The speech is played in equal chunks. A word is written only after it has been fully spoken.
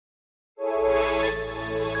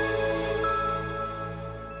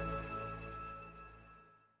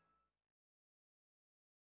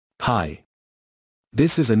Hi.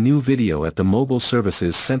 This is a new video at the Mobile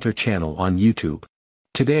Services Center channel on YouTube.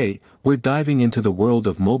 Today, we're diving into the world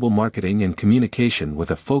of mobile marketing and communication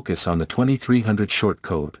with a focus on the 2300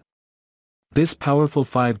 shortcode. This powerful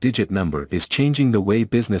 5-digit number is changing the way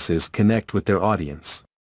businesses connect with their audience.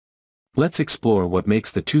 Let's explore what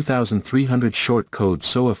makes the 2300 shortcode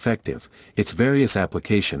so effective, its various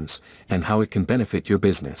applications, and how it can benefit your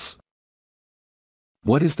business.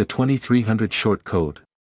 What is the 2300 shortcode?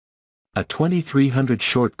 A 2300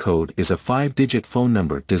 shortcode is a 5-digit phone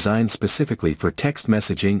number designed specifically for text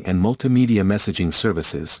messaging and multimedia messaging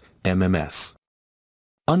services, MMS.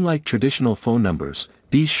 Unlike traditional phone numbers,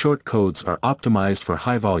 these shortcodes are optimized for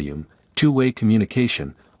high-volume, two-way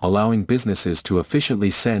communication, allowing businesses to efficiently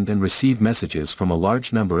send and receive messages from a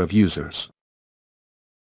large number of users.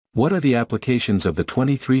 What are the applications of the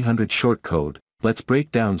 2300 shortcode? Let's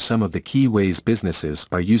break down some of the key ways businesses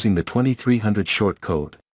are using the 2300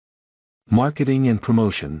 shortcode. Marketing and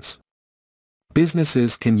promotions.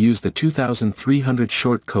 Businesses can use the 2300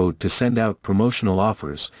 shortcode to send out promotional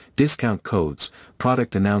offers, discount codes,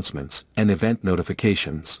 product announcements, and event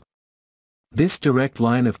notifications. This direct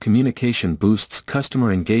line of communication boosts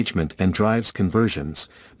customer engagement and drives conversions,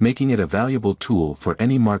 making it a valuable tool for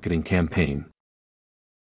any marketing campaign.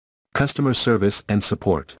 Customer service and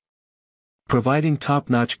support. Providing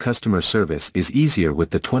top-notch customer service is easier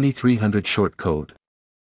with the 2300 shortcode.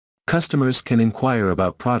 Customers can inquire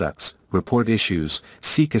about products, report issues,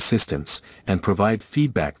 seek assistance, and provide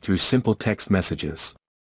feedback through simple text messages.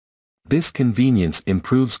 This convenience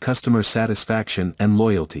improves customer satisfaction and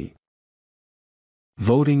loyalty.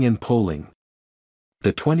 Voting and polling.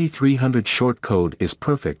 The 2300 shortcode is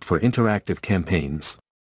perfect for interactive campaigns.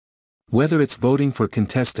 Whether it's voting for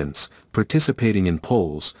contestants, participating in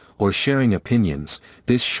polls, or sharing opinions,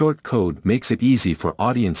 this shortcode makes it easy for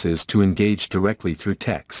audiences to engage directly through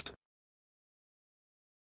text.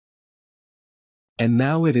 And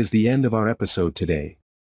now it is the end of our episode today.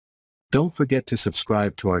 Don't forget to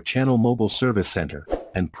subscribe to our channel Mobile Service Center,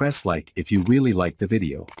 and press like if you really like the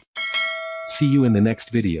video. See you in the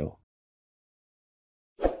next video.